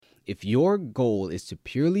if your goal is to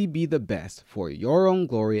purely be the best for your own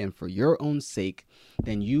glory and for your own sake,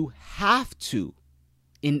 then you have to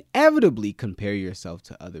inevitably compare yourself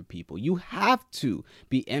to other people. You have to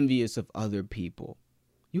be envious of other people.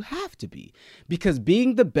 You have to be. Because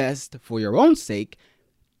being the best for your own sake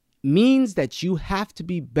means that you have to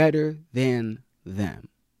be better than them.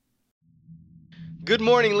 Good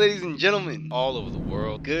morning, ladies and gentlemen, all over the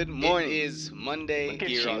world. Good morning. It is Monday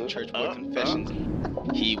here on Church Boy Confessions.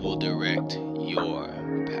 He will direct your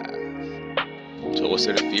path. So what's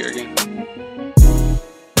there to fear again?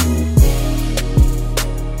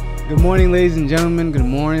 Good morning, ladies and gentlemen. Good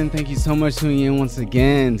morning. Thank you so much for tuning in once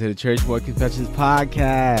again to the Church Boy Confessions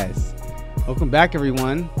podcast. Welcome back,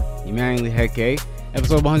 everyone. Emmanuel Heke,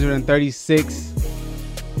 episode 136.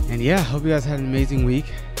 And yeah, hope you guys had an amazing week.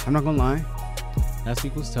 I'm not gonna lie. Last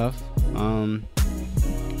week was tough.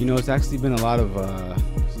 It's actually been a lot of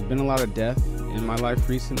death in my life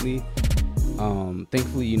recently.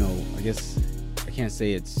 Thankfully, I guess I can't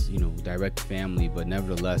say it's, direct family, but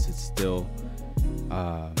nevertheless, it's still,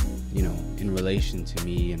 in relation to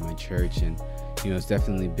me and my church. And, it's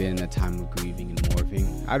definitely been a time of grieving and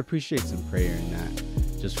mourning. I'd appreciate some prayer in that,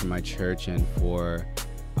 just for my church and for,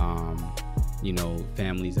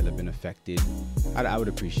 families that have been affected. I would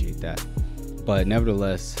appreciate that. But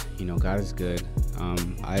nevertheless, God is good.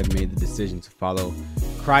 I have made the decision to follow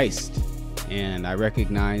Christ, and I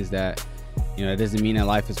recognize that, that doesn't mean that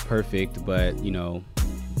life is perfect, but,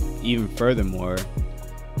 even furthermore,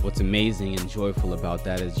 what's amazing and joyful about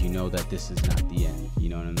that is, that this is not the end. You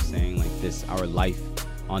know what I'm saying? Like this, our life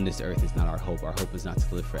on this earth is not our hope. Our hope is not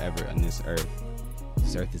to live forever on this earth.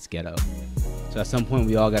 This earth is ghetto. So at some point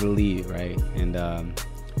we all got to leave, right? And,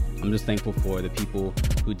 I'm just thankful for the people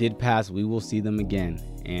who did pass. We will see them again.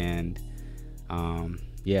 And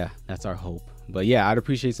that's our hope. But yeah, I'd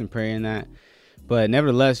appreciate some prayer in that. But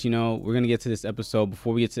nevertheless, we're going to get to this episode.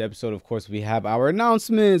 Before we get to the episode, of course, we have our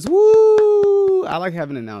announcements. Woo! I like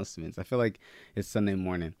having announcements. I feel like it's Sunday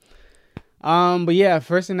morning. But yeah,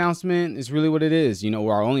 first announcement is really what it is.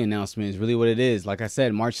 Our only announcement is really what it is. Like I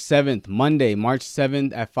said, March 7th, Monday, March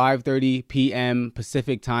 7th at 5:30 p.m.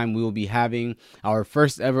 Pacific time, we will be having our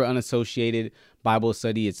first ever unassociated Bible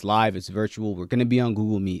study. It's live, it's virtual. We're going to be on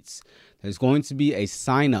Google Meets. There's going to be a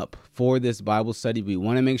sign up for this Bible study. We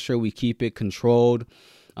want to make sure we keep it controlled.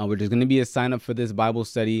 There's going to be a sign up for this Bible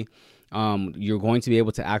study. You're going to be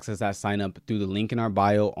able to access that sign up through the link in our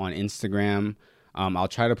bio on Instagram. I'll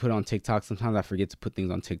try to put it on TikTok. Sometimes I forget to put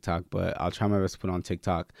things on TikTok, but I'll try my best to put it on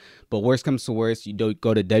TikTok. But worst comes to worst, you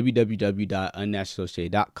go to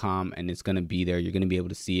www.unnashsociated.com and it's going to be there. You're going to be able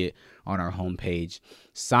to see it on our homepage.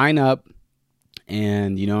 Sign up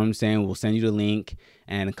and you know what I'm saying? We'll send you the link,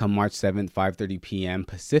 and come March 7th, 5:30 p.m.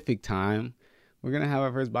 Pacific time, we're going to have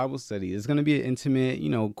our first Bible study. It's going to be an intimate,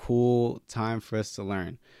 cool time for us to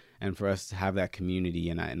learn and for us to have that community.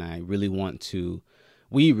 And I really want to.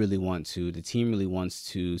 We really want to, the team really wants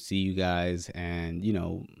to see you guys and,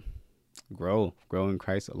 grow in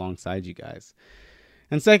Christ alongside you guys.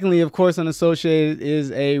 And secondly, of course, Unassociated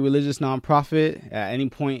is a religious nonprofit. At any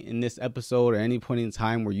point in this episode or any point in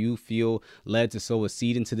time where you feel led to sow a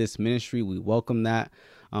seed into this ministry, we welcome that.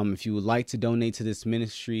 If you would like to donate to this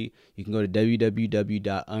ministry, you can go to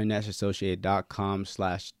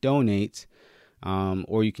www.unnashsociated.com/donate.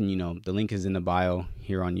 Or you can, the link is in the bio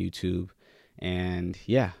here on YouTube. And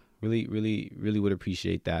yeah, really, really, really would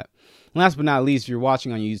appreciate that. Last but not least, if you're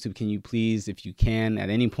watching on YouTube, can you please, if you can,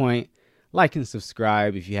 at any point, like and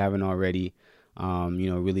subscribe if you haven't already.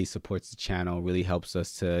 Really supports the channel, really helps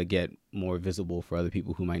us to get more visible for other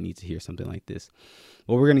people who might need to hear something like this.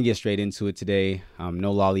 Well, we're going to get straight into it today.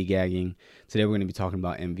 No lollygagging. Today, we're going to be talking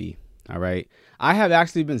about envy. All right. I have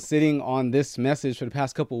actually been sitting on this message for the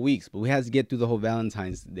past couple of weeks, but we had to get through the whole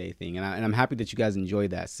Valentine's Day thing. And I'm happy that you guys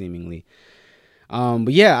enjoyed that seemingly.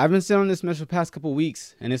 But yeah, I've been sitting on this message for the past couple of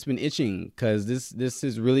weeks, and it's been itching because this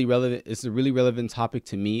is really relevant. It's a really relevant topic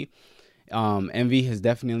to me. Envy has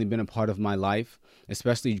definitely been a part of my life,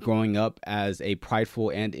 especially growing up as a prideful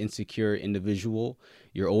and insecure individual.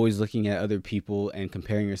 You're always looking at other people and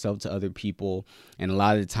comparing yourself to other people. And a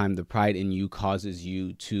lot of the time, the pride in you causes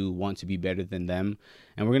you to want to be better than them.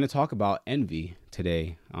 And we're going to talk about envy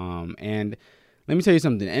today. And let me tell you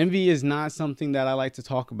something. Envy is not something that I like to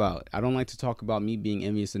talk about. I don't like to talk about me being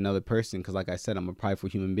envious of another person because, like I said, I'm a prideful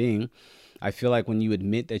human being. I feel like when you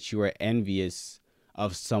admit that you are envious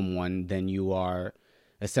of someone, then you are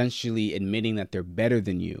essentially admitting that they're better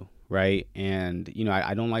than you, right? And,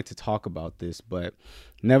 I don't like to talk about this, but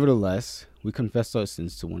nevertheless, we confess our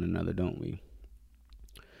sins to one another, don't we?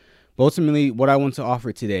 But ultimately, what I want to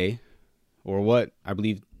offer today, or what I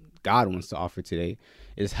believe God wants to offer today,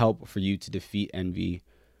 is help for you to defeat envy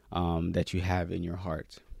that you have in your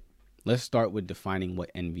heart. Let's start with defining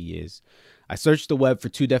what envy is. I searched the web for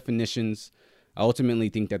 2 definitions. I ultimately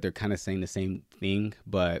think that they're kind of saying the same thing,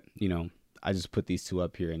 but I just put these 2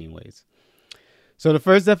 up here anyways. So the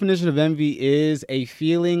first definition of envy is a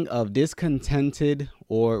feeling of discontented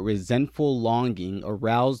or resentful longing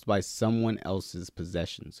aroused by someone else's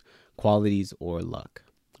possessions, qualities, or luck.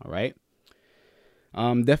 All right.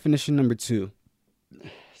 Definition number 2.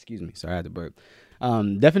 Excuse me. Sorry, I had to burp.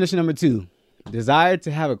 Definition number 2. Desire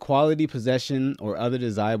to have a quality, possession, or other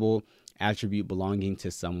desirable attribute belonging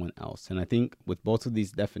to someone else. And I think with both of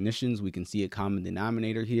these definitions, we can see a common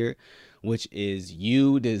denominator here, which is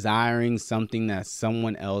you desiring something that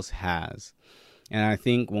someone else has. And I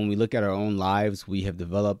think when we look at our own lives, we have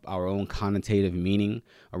developed our own connotative meaning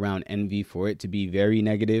around envy for it to be very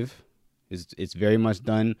negative. It's very much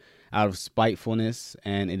done out of spitefulness,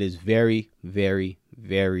 and it is very, very,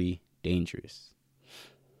 very dangerous.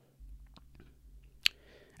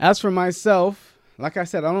 As for myself, like I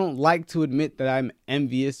said, I don't like to admit that I'm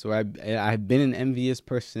envious, or I've been an envious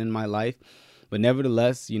person in my life. But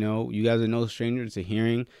nevertheless, you guys are no strangers to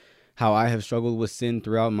hearing how I have struggled with sin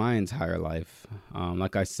throughout my entire life.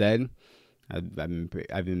 Like I said, I've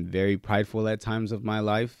been very prideful at times of my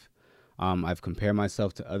life. I've compared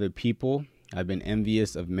myself to other people. I've been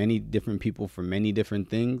envious of many different people for many different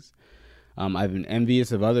things. I've been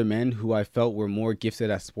envious of other men who I felt were more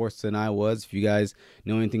gifted at sports than I was. If you guys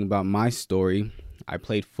know anything about my story, I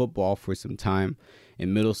played football for some time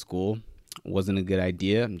in middle school. It wasn't a good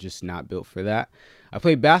idea. I'm just not built for that. I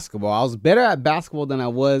played basketball. I was better at basketball than I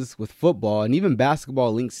was with football, and even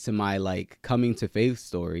basketball links to my coming to faith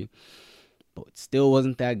story, but it still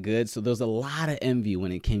wasn't that good. So there was a lot of envy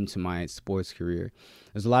when it came to my sports career.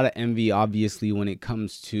 There's a lot of envy, obviously, when it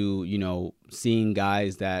comes to, seeing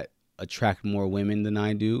guys that attract more women than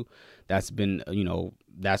I do. That's been,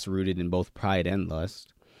 that's rooted in both pride and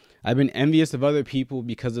lust. I've been envious of other people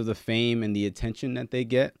because of the fame and the attention that they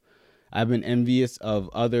get. I've been envious of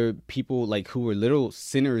other people who were literal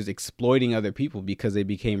sinners exploiting other people because they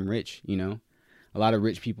became rich. A lot of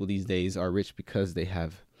rich people these days are rich because they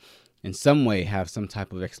have, in some way, have some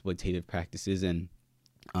type of exploitative practices. And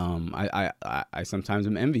I sometimes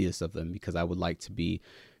am envious of them because I would like to be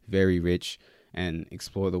very rich and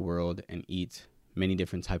explore the world and eat many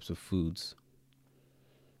different types of foods.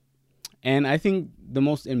 And I think the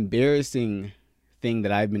most embarrassing thing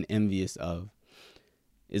that I've been envious of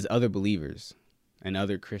is other believers and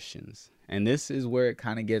other Christians. And this is where it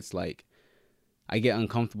kind of gets I get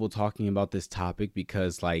uncomfortable talking about this topic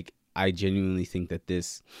because I genuinely think that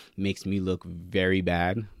this makes me look very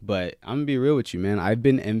bad. But I'm gonna be real with you, man. I've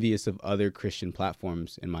been envious of other Christian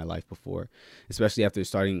platforms in my life before, especially after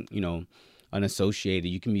starting,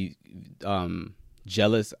 unassociated. You can be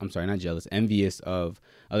envious of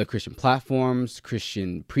other Christian platforms,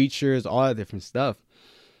 Christian preachers, all that different stuff.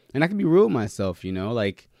 And I can be real with myself,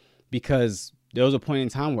 because there was a point in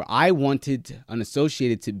time where I wanted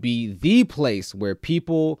Unassociated to be the place where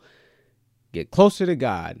people get closer to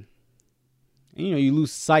God. And, you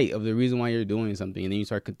lose sight of the reason why you're doing something. And then you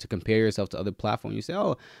start to compare yourself to other platforms. You say,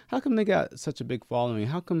 oh, how come they got such a big following?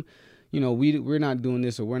 How come, we're not doing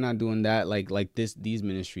this or we're not doing that like these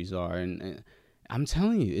ministries are? And I'm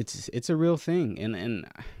telling you, it's a real thing. And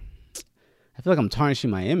I feel like I'm tarnishing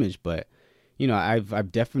my image, but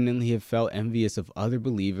I've definitely have felt envious of other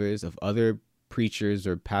believers, of other preachers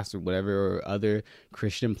or pastors, whatever, or other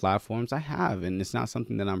Christian platforms. I have, and it's not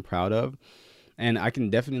something that I'm proud of. And I can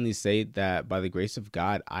definitely say that by the grace of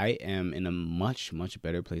God, I am in a much, much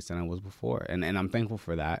better place than I was before. And I'm thankful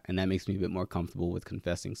for that. And that makes me a bit more comfortable with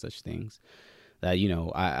confessing such things that,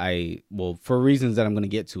 well, for reasons that I'm going to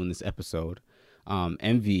get to in this episode,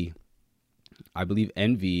 envy, I believe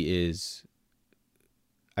envy is,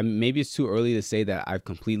 maybe it's too early to say that I've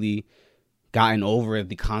completely gotten over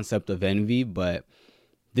the concept of envy, but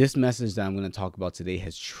this message that I'm going to talk about today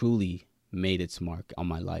has truly made its mark on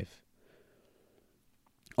my life.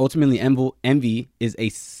 Ultimately, envy is a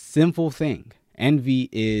sinful thing. Envy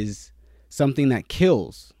is something that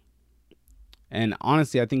kills. And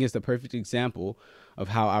honestly, I think it's the perfect example of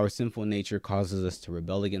how our sinful nature causes us to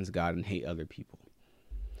rebel against God and hate other people.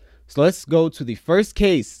 So let's go to the first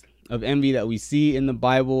case of envy that we see in the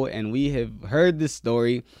Bible, and we have heard this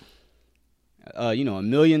story, a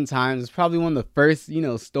million times. It's probably one of the first,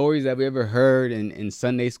 stories that we ever heard in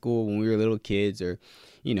Sunday school when we were little kids, or,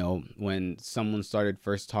 when someone started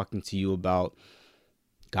first talking to you about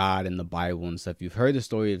God and the Bible and stuff. You've heard the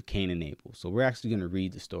story of Cain and Abel. So we're actually going to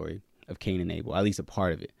read the story of Cain and Abel, at least a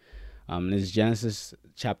part of it. This is Genesis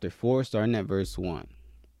chapter 4, starting at verse 1.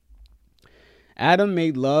 Adam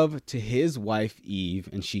made love to his wife Eve,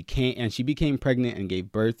 and she became pregnant and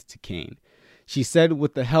gave birth to Cain. She said,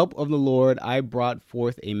 "With the help of the Lord, I brought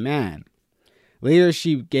forth a man." Later,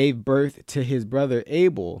 she gave birth to his brother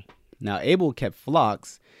Abel. Now, Abel kept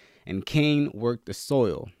flocks, and Cain worked the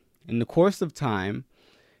soil. In the course of time,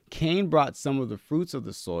 Cain brought some of the fruits of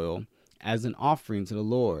the soil as an offering to the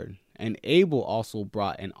Lord. And Abel also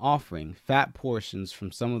brought an offering, fat portions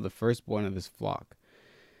from some of the firstborn of his flock.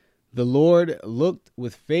 The Lord looked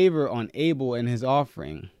with favor on Abel and his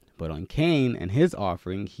offering, but on Cain and his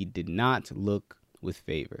offering he did not look with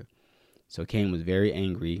favor. So Cain was very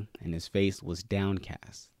angry, and his face was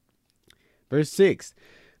downcast. Verse 6,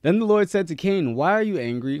 Then the Lord said to Cain, "Why are you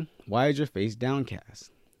angry? Why is your face downcast?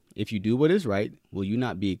 If you do what is right, will you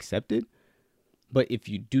not be accepted? But if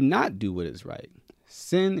you do not do what is right,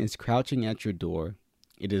 sin is crouching at your door.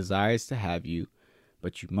 It desires to have you,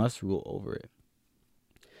 but you must rule over it."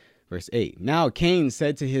 Verse 8, Now Cain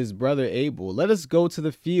said to his brother Abel, "Let us go to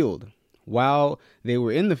the field." While they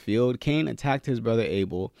were in the field, Cain attacked his brother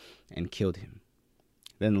Abel and killed him.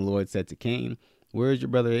 Then the Lord said to Cain, "Where is your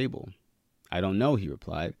brother Abel?" "I don't know," he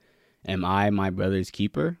replied. "Am I my brother's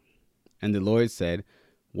keeper?" And the Lord said,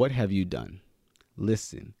 "What have you done?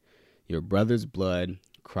 Listen, your brother's blood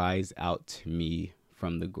cries out to me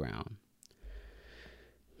from the ground."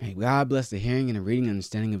 May God bless the hearing and the reading and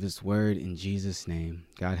understanding of this word in Jesus' name.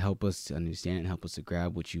 God, help us to understand and help us to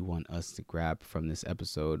grab what you want us to grab from this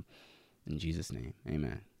episode. In Jesus' name,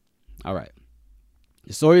 amen. All right.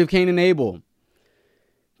 The story of Cain and Abel.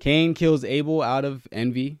 Cain kills Abel out of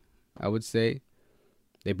envy, I would say.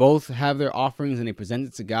 They both have their offerings and they present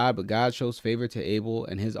it to God, but God shows favor to Abel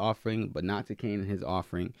and his offering, but not to Cain and his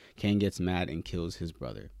offering. Cain gets mad and kills his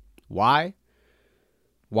brother. Why?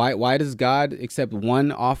 Why does God accept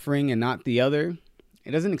one offering and not the other?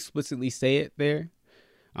 It doesn't explicitly say it there.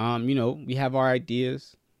 We have our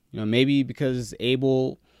ideas. Maybe because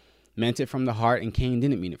Abel meant it from the heart and Cain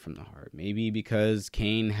didn't mean it from the heart. Maybe because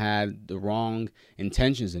Cain had the wrong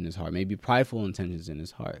intentions in his heart. Maybe prideful intentions in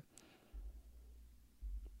his heart.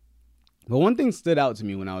 But one thing stood out to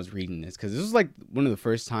me when I was reading this, because this was like one of the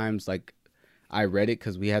first times like I read it,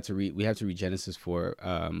 because we have to read Genesis for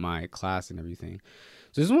my class and everything.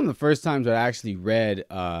 So this is one of the first times that I actually read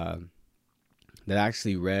the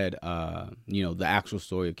actual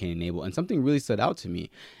story of Cain and Abel, and something really stood out to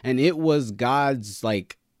me. And it was God's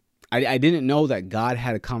I didn't know that God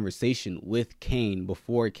had a conversation with Cain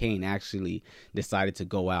before Cain actually decided to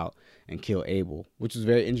go out and kill Abel, which was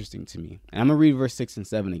very interesting to me. And I'm going to read verse 6 and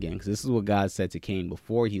 7 again, because this is what God said to Cain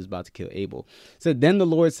before he was about to kill Abel. It said, "Then the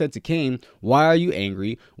Lord said to Cain, 'Why are you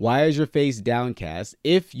angry? Why is your face downcast?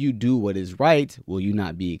 If you do what is right, will you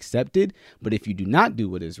not be accepted? But if you do not do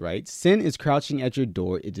what is right, sin is crouching at your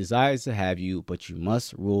door. It desires to have you, but you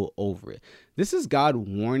must rule over it.'" This is God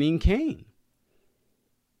warning Cain.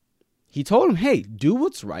 He told him, hey, do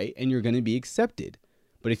what's right and you're going to be accepted.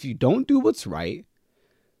 But if you don't do what's right,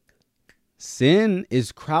 sin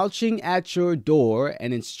is crouching at your door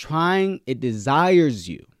and it desires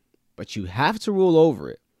you, but you have to rule over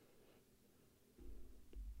it.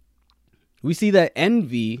 We see that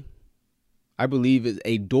envy, I believe, is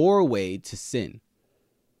a doorway to sin.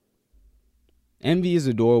 Envy is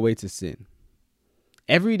a doorway to sin.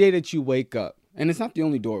 Every day that you wake up, and it's not the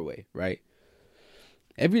only doorway, right?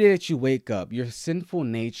 Every day that you wake up, your sinful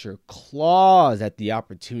nature claws at the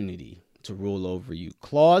opportunity to rule over you,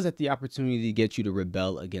 claws at the opportunity to get you to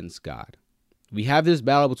rebel against God. We have this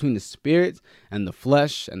battle between the spirit and the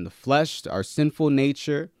flesh, our sinful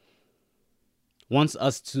nature, wants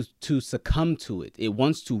us to succumb to it. It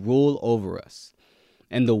wants to rule over us.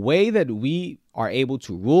 And the way that we are able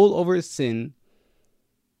to rule over sin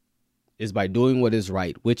is by doing what is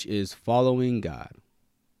right, which is following God.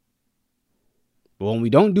 But when we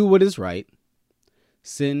don't do what is right,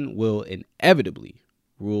 sin will inevitably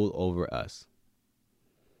rule over us.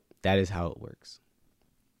 That is how it works.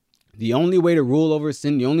 The only way to rule over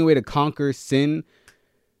sin, the only way to conquer sin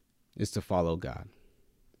is to follow God,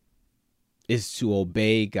 is to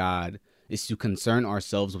obey God, is to concern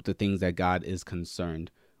ourselves with the things that God is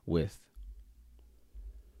concerned with.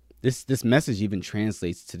 This message even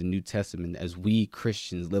translates to the New Testament as we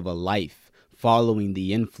Christians live a life following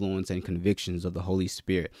the influence and convictions of the Holy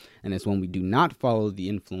Spirit. And it's when we do not follow the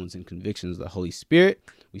influence and convictions of the Holy Spirit,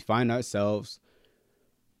 we find ourselves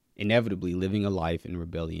inevitably living a life in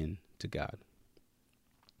rebellion to God.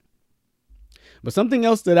 But something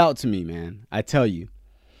else stood out to me, man, I tell you.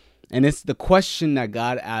 And it's the question that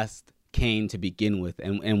God asked Cain to begin with.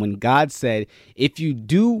 And when God said, "If you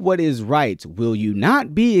do what is right, will you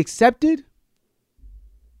not be accepted?"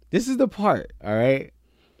 This is the part, all right?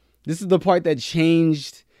 This is the part that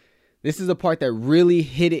changed. This is the part that really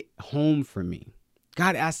hit it home for me.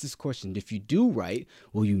 God asked this question: if you do right,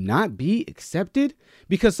 will you not be accepted?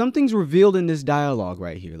 Because something's revealed in this dialogue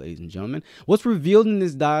right here, ladies and gentlemen. What's revealed in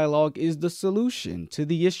this dialogue is the solution to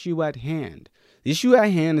the issue at hand. The issue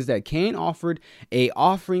at hand is that Cain offered a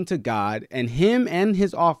offering to God, and him and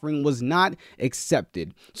his offering was not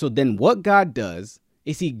accepted. So then what God does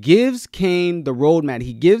is he gives Cain the roadmap.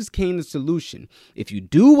 He gives Cain the solution. If you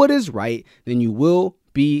do what is right, then you will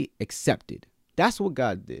be accepted. That's what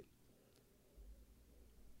God did.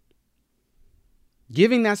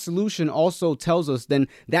 Giving that solution also tells us then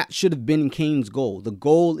that should have been Cain's goal. The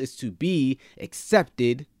goal is to be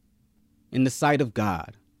accepted in the sight of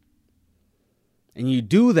God. And you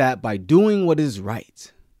do that by doing what is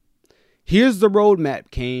right. Here's the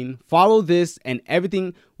roadmap, Cain. Follow this and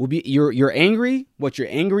everything will be, you're angry. What you're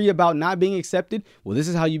angry about not being accepted. Well, this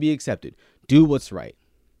is how you be accepted. Do what's right.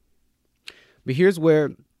 But here's where,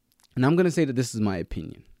 and I'm going to say that this is my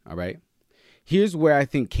opinion. All right. Here's where I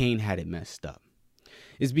think Cain had it messed up.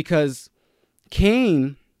 Is because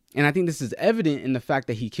Cain, and I think this is evident in the fact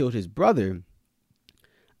that he killed his brother.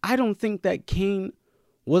 I don't think that Cain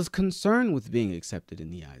was concerned with being accepted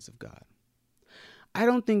in the eyes of God. I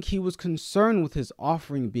don't think he was concerned with his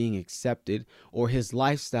offering being accepted or his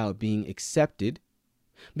lifestyle being accepted.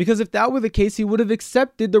 Because if that were the case, he would have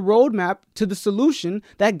accepted the roadmap to the solution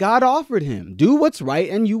that God offered him. Do what's right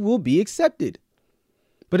and you will be accepted.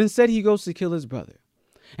 But instead he goes to kill his brother.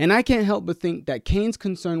 And I can't help but think that Cain's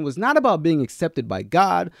concern was not about being accepted by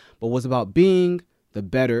God, but was about being the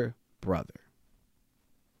better brother.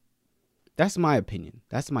 That's my opinion.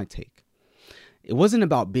 That's my take. It wasn't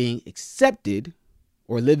about being accepted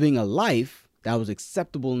or living a life that was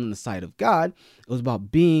acceptable in the sight of God. It was about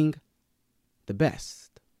being the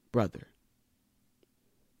best brother.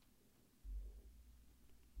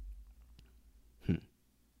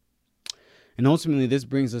 And ultimately, this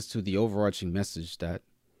brings us to the overarching message that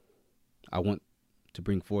I want to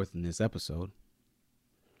bring forth in this episode.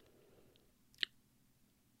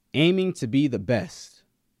 Aiming to be the best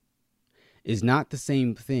is not the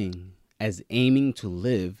same thing as aiming to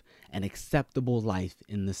live an acceptable life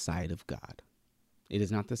in the sight of God. It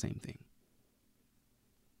is not the same thing.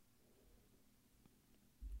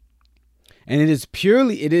 And it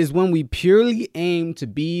is when we purely aim to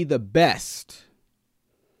be the best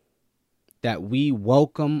that we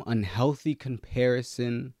welcome unhealthy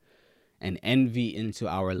comparison and envy into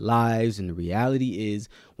our lives. And the reality is,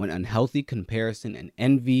 when unhealthy comparison and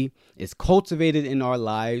envy is cultivated in our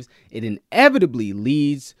lives, it inevitably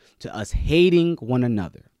leads to us hating one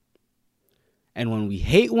another. And when we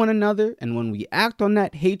hate one another, and when we act on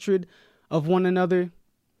that hatred of one another,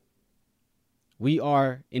 we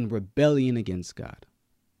are in rebellion against God.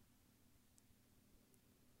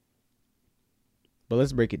 But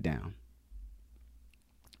let's break it down.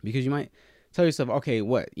 Because you might tell yourself, okay,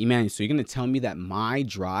 what, Emmanuel, so you're going to tell me that my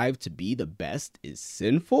drive to be the best is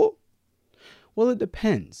sinful? Well, it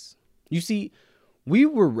depends. You see, we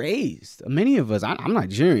were raised, many of us, I'm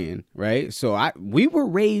Nigerian, right? So we were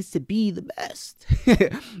raised to be the best.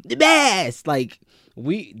 The best. Like,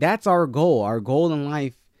 that's our goal. Our goal in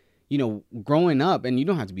life, growing up, and you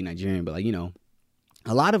don't have to be Nigerian, but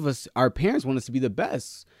a lot of us, our parents want us to be the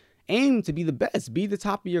best. Aim to be the best. Be the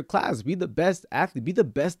top of your class. Be the best athlete. Be the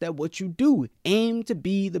best at what you do. Aim to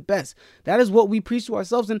be the best. That is what we preach to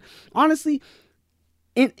ourselves. And honestly,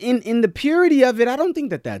 in the purity of it, I don't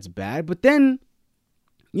think that that's bad. But then,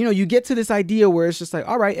 you get to this idea where it's just like,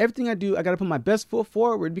 all right, everything I do, I got to put my best foot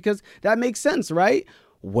forward because that makes sense, right?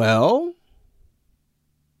 Well,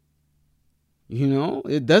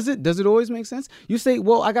 does it always make sense? You say,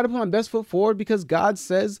 well, I got to put my best foot forward because God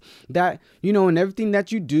says that, in everything that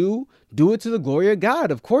you do it to the glory of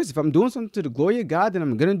God. Of course, if I'm doing something to the glory of God, then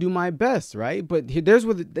I'm going to do my best, right? But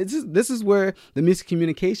this is where the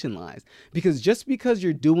miscommunication lies. Because just because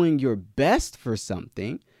you're doing your best for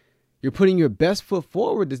something, you're putting your best foot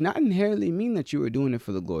forward, does not inherently mean that you are doing it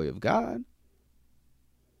for the glory of God.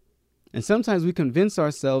 And sometimes we convince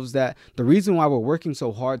ourselves that the reason why we're working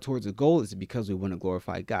so hard towards a goal is because we want to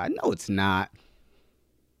glorify God. No, it's not.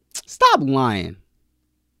 Stop lying.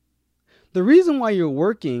 The reason why you're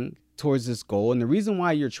working towards this goal and the reason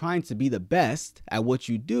why you're trying to be the best at what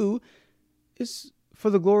you do is for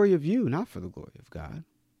the glory of you, not for the glory of God.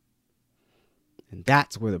 And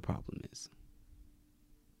that's where the problem is.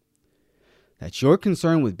 That you're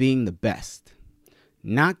concerned with being the best,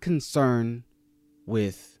 not concerned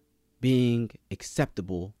with being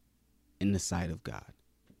acceptable in the sight of God.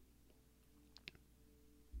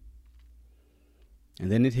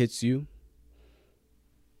 And then it hits you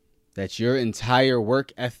that your entire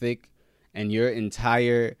work ethic and your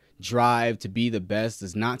entire drive to be the best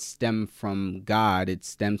does not stem from God, it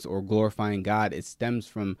stems, or glorifying God, it stems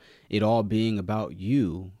from it all being about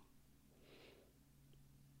you.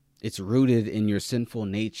 It's rooted in your sinful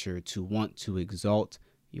nature to want to exalt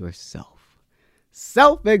yourself.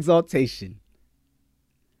 Self-exaltation.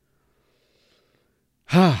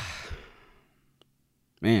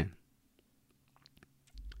 Man.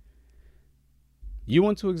 You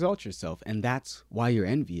want to exalt yourself, and that's why you're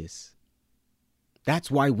envious.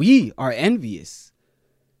 That's why we are envious.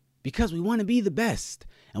 Because we want to be the best.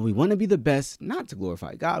 And we want to be the best, not to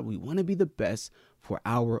glorify God. We want to be the best for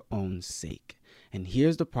our own sake. And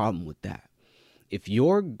here's the problem with that. If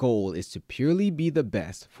your goal is to purely be the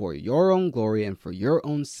best for your own glory and for your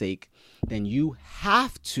own sake, then you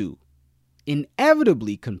have to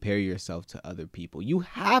inevitably compare yourself to other people. You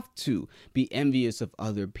have to be envious of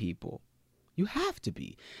other people. You have to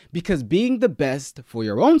be. Because being the best for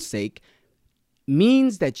your own sake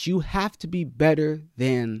means that you have to be better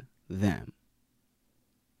than them.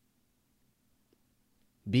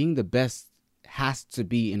 Being the best has to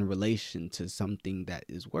be in relation to something that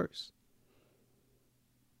is worse.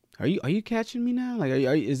 Are you catching me now? Like,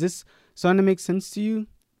 is this starting to make sense to you?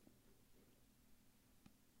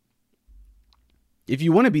 If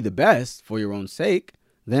you want to be the best for your own sake,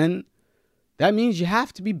 then that means you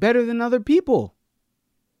have to be better than other people.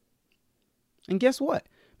 And guess what?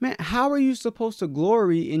 Man, how are you supposed to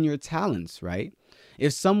glory in your talents, right?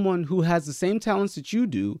 If someone who has the same talents that you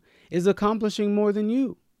do is accomplishing more than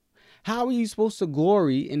you? How are you supposed to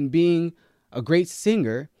glory in being a great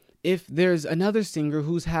singer if there's another singer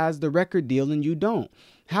who has the record deal and you don't?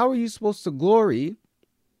 How are you supposed to glory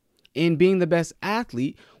in being the best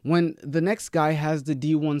athlete when the next guy has the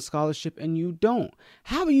D1 scholarship and you don't?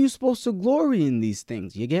 How are you supposed to glory in these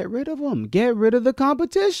things? You get rid of them. Get rid of the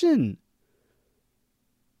competition.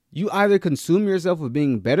 You either consume yourself with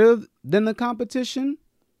being better than the competition,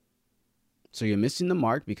 so you're missing the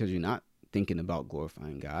mark because you're not thinking about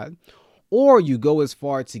glorifying God, or you go as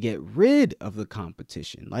far to get rid of the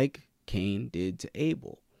competition like Cain did to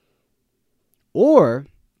Abel. Or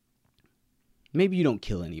maybe you don't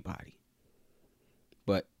kill anybody,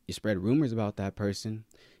 but you spread rumors about that person,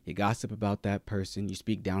 you gossip about that person, you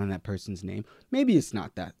speak down on that person's name. Maybe it's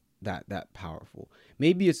not that powerful.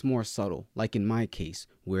 Maybe it's more subtle, like in my case,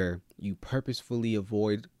 where you purposefully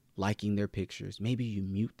avoid liking their pictures. Maybe you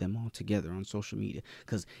mute them altogether on social media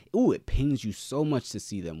because, it pains you so much to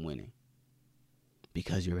see them winning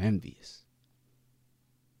because you're envious.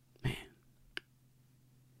 Man.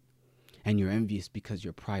 And you're envious because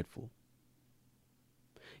you're prideful.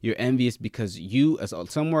 You're envious because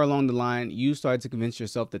somewhere along the line, you started to convince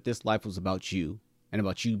yourself that this life was about you and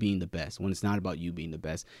about you being the best, when it's not about you being the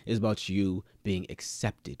best. It's about you being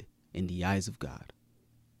accepted in the eyes of God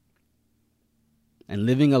and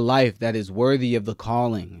living a life that is worthy of the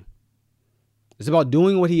calling. It's about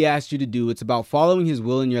doing what he asked you to do. It's about following his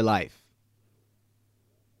will in your life.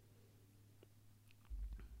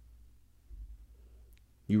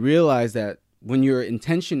 You realize that when your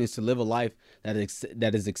intention is to live a life that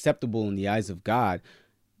is acceptable in the eyes of God,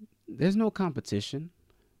 there's no competition.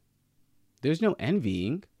 There's no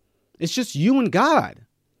envying. It's just you and God.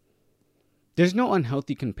 There's no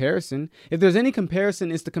unhealthy comparison. If there's any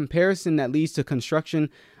comparison, it's the comparison that leads to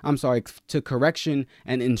to correction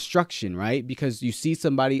and instruction, right? Because you see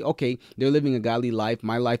somebody, okay, they're living a godly life.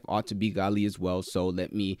 My life ought to be godly as well. So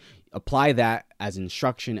let me apply that as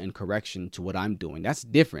instruction and correction to what I'm doing. That's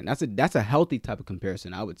different. That's a healthy type of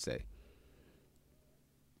comparison, I would say.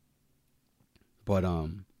 But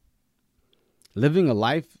living a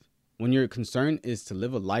life, when your concern is to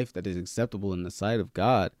live a life that is acceptable in the sight of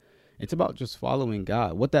God, it's about just following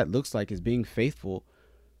God. What that looks like is being faithful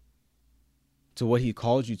to what he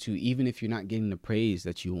called you to, even if you're not getting the praise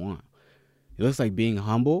that you want. It looks like being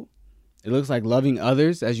humble. It looks like loving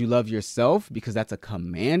others as you love yourself, because that's a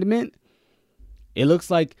commandment. It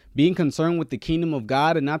looks like being concerned with the kingdom of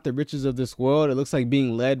God and not the riches of this world. It looks like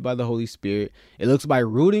being led by the Holy Spirit. It looks by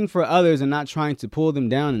rooting for others and not trying to pull them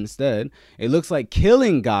down instead. It looks like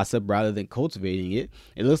killing gossip rather than cultivating it.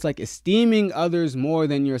 It looks like esteeming others more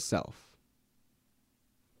than yourself.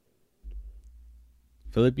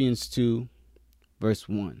 Philippians 2, verse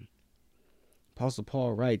 1. Apostle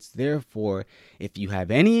Paul writes, "Therefore, if you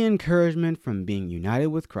have any encouragement from being united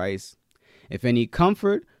with Christ, if any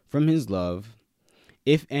comfort from his love,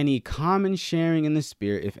 if any common sharing in the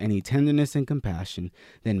Spirit, if any tenderness and compassion,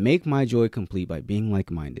 then make my joy complete by being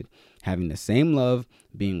like-minded, having the same love,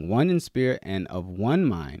 being one in spirit and of one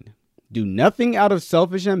mind. Do nothing out of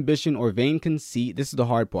selfish ambition or vain conceit. This is the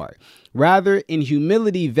hard part. Rather, in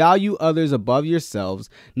humility, value others above yourselves,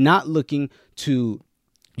 not looking to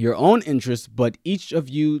your own interest, but each of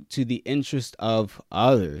you to the interest of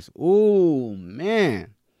others. Oh,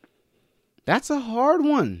 man. That's a hard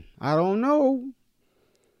one. I don't know.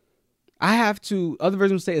 I have to, other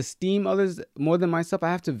versions say, esteem others more than myself.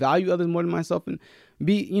 I have to value others more than myself, and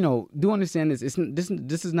do understand this. This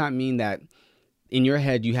does not mean that in your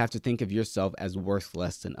head you have to think of yourself as worth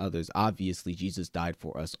less than others. Obviously, Jesus died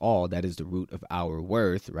for us all. That is the root of our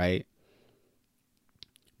worth, right?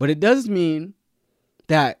 But it does mean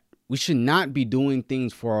that we should not be doing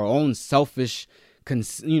things for our own selfish,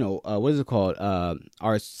 what is it called?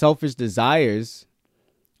 Our selfish desires,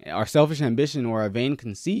 our selfish ambition, or our vain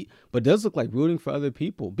conceit, but it does look like rooting for other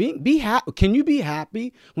people. Can you be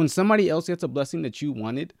happy when somebody else gets a blessing that you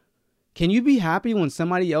wanted? Can you be happy when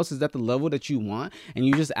somebody else is at the level that you want and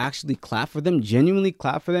you just actually clap for them, genuinely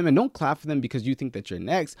clap for them? And don't clap for them because you think that you're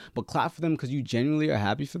next, but clap for them because you genuinely are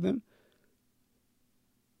happy for them.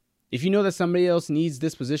 If you know that somebody else needs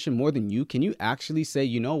this position more than you, can you actually say,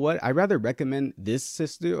 you know what? I'd rather recommend this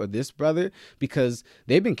sister or this brother because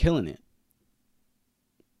they've been killing it.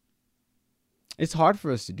 It's hard for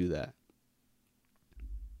us to do that.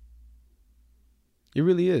 It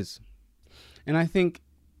really is. And I think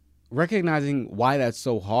recognizing why that's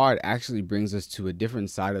so hard actually brings us to a different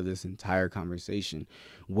side of this entire conversation,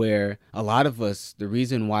 where a lot of us, the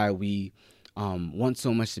reason why we want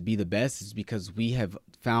so much to be the best is because we have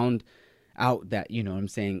found out that,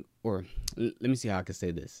 or let me see how I can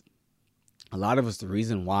say this. A lot of us, the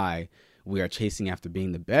reason why we are chasing after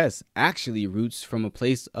being the best actually roots from a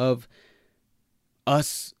place of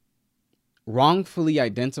us wrongfully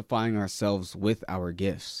identifying ourselves with our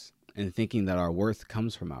gifts and thinking that our worth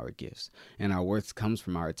comes from our gifts and our worth comes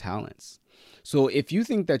from our talents. So if you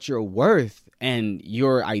think that your worth and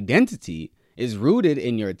your identity is rooted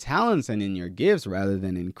in your talents and in your gifts rather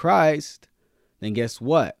than in Christ, then guess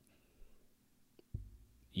what?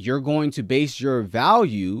 You're going to base your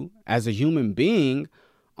value as a human being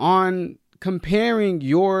on comparing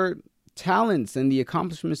your talents and the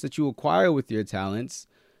accomplishments that you acquire with your talents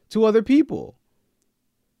to other people.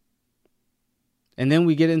 And then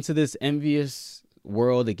we get into this envious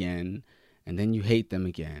world again, and then you hate them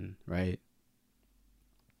again, right?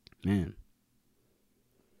 Man.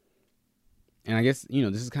 And I guess,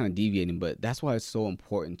 this is kind of deviating, but that's why it's so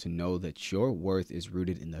important to know that your worth is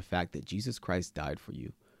rooted in the fact that Jesus Christ died for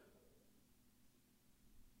you.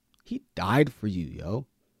 He died for you, yo.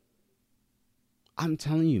 I'm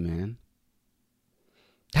telling you, man.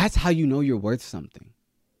 That's how you know you're worth something.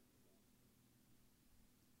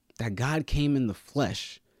 That God came in the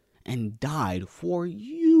flesh and died for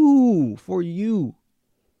you. For you.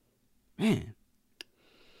 Man.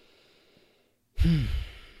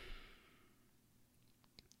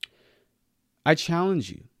 I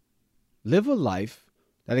challenge you. Live a life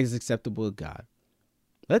that is acceptable to God.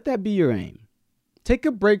 Let that be your aim. Take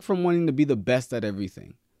a break from wanting to be the best at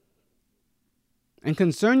everything. And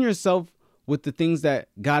concern yourself with the things that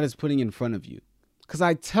God is putting in front of you. Because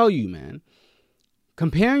I tell you, man,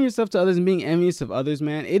 comparing yourself to others and being envious of others,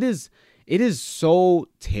 man, it is so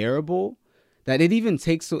terrible that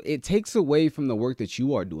it takes away from the work that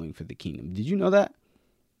you are doing for the kingdom. Did you know that?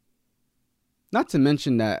 Not to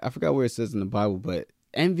mention that, I forgot where it says in the Bible, but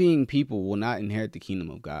envying people will not inherit the kingdom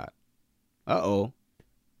of God. Uh-oh.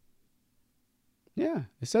 Yeah,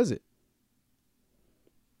 it says it.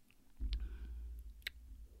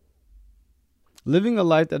 Living a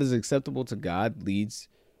life that is acceptable to God leads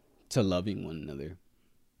to loving one another,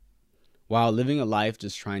 while living a life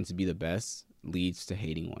just trying to be the best leads to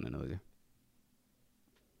hating one another.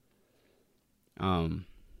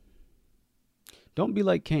 Don't be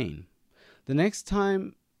like Cain. The next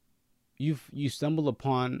time you stumble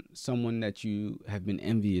upon someone that you have been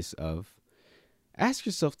envious of, ask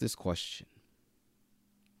yourself this question.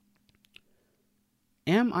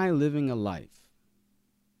 Am I living a life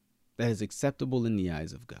that is acceptable in the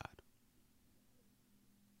eyes of God?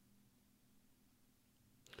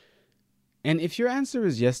 And if your answer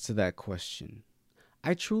is yes to that question,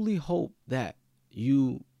 I truly hope that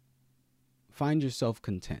you find yourself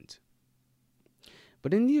content.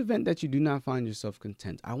 But in the event that you do not find yourself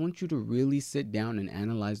content, I want you to really sit down and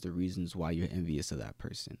analyze the reasons why you're envious of that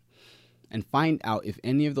person and find out if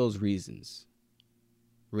any of those reasons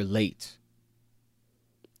relate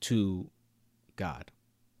to God.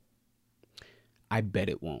 I bet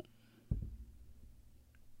it won't.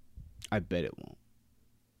 I bet it won't.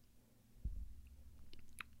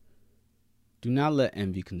 Do not let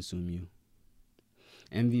envy consume you.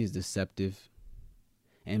 Envy is deceptive.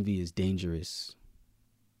 Envy is dangerous.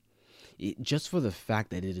 Just for the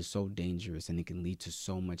fact that it is so dangerous and it can lead to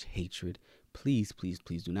so much hatred, please, please,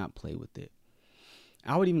 please do not play with it.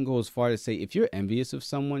 I would even go as far to say, if you're envious of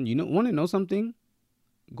someone, want to know something?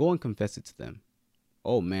 Go and confess it to them.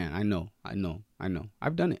 Oh man, I know.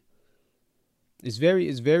 I've done it. It's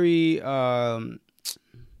very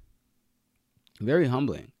very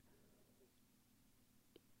humbling.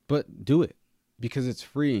 But do it, because it's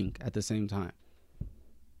freeing at the same time.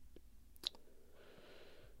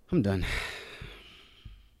 I'm done.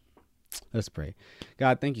 Let's pray.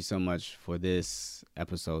 God, thank you so much for this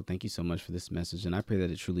episode. Thank you so much for this message. And I pray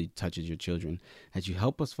that it truly touches your children, that you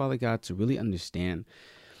help us, Father God, to really understand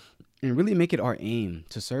and really make it our aim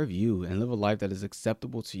to serve you and live a life that is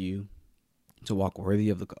acceptable to you, to walk worthy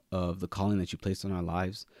of the calling that you placed on our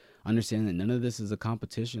lives. Understand that none of this is a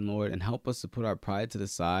competition, Lord, and help us to put our pride to the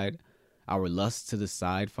side, our lust to the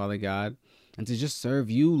side, Father God, and to just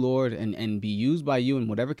serve you, Lord, and be used by you in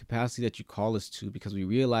whatever capacity that you call us to, because we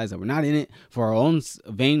realize that we're not in it for our own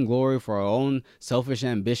vain glory, for our own selfish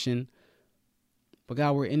ambition. But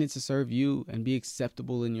God, we're in it to serve you and be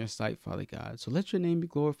acceptable in your sight, Father God. So let your name be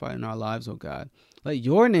glorified in our lives, oh God. Let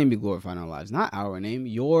your name be glorified in our lives, not our name,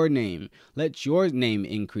 your name. Let your name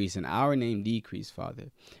increase and our name decrease,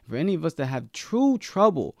 Father. For any of us that have true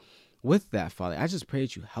trouble with that, Father, I just pray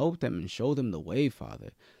that you help them and show them the way,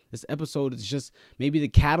 Father. This episode is just maybe the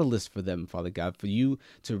catalyst for them, Father God, for you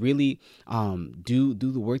to really do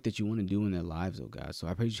the work that you want to do in their lives, oh God. So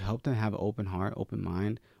I pray that you help them have an open heart, open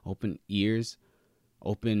mind, open ears,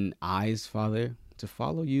 open eyes, Father, to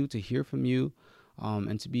follow you, to hear from you,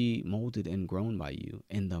 and to be molded and grown by you.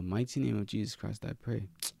 In the mighty name of Jesus Christ, I pray.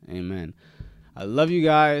 Amen. I love you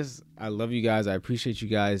guys. I appreciate you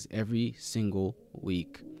guys every single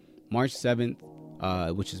week. March 7th,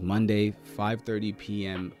 which is Monday, 5:30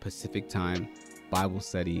 p.m. Pacific time, Bible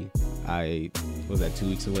study. I was that 2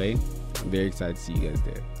 weeks away. I'm very excited to see you guys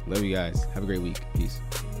there. Love you guys. Have a great week. Peace.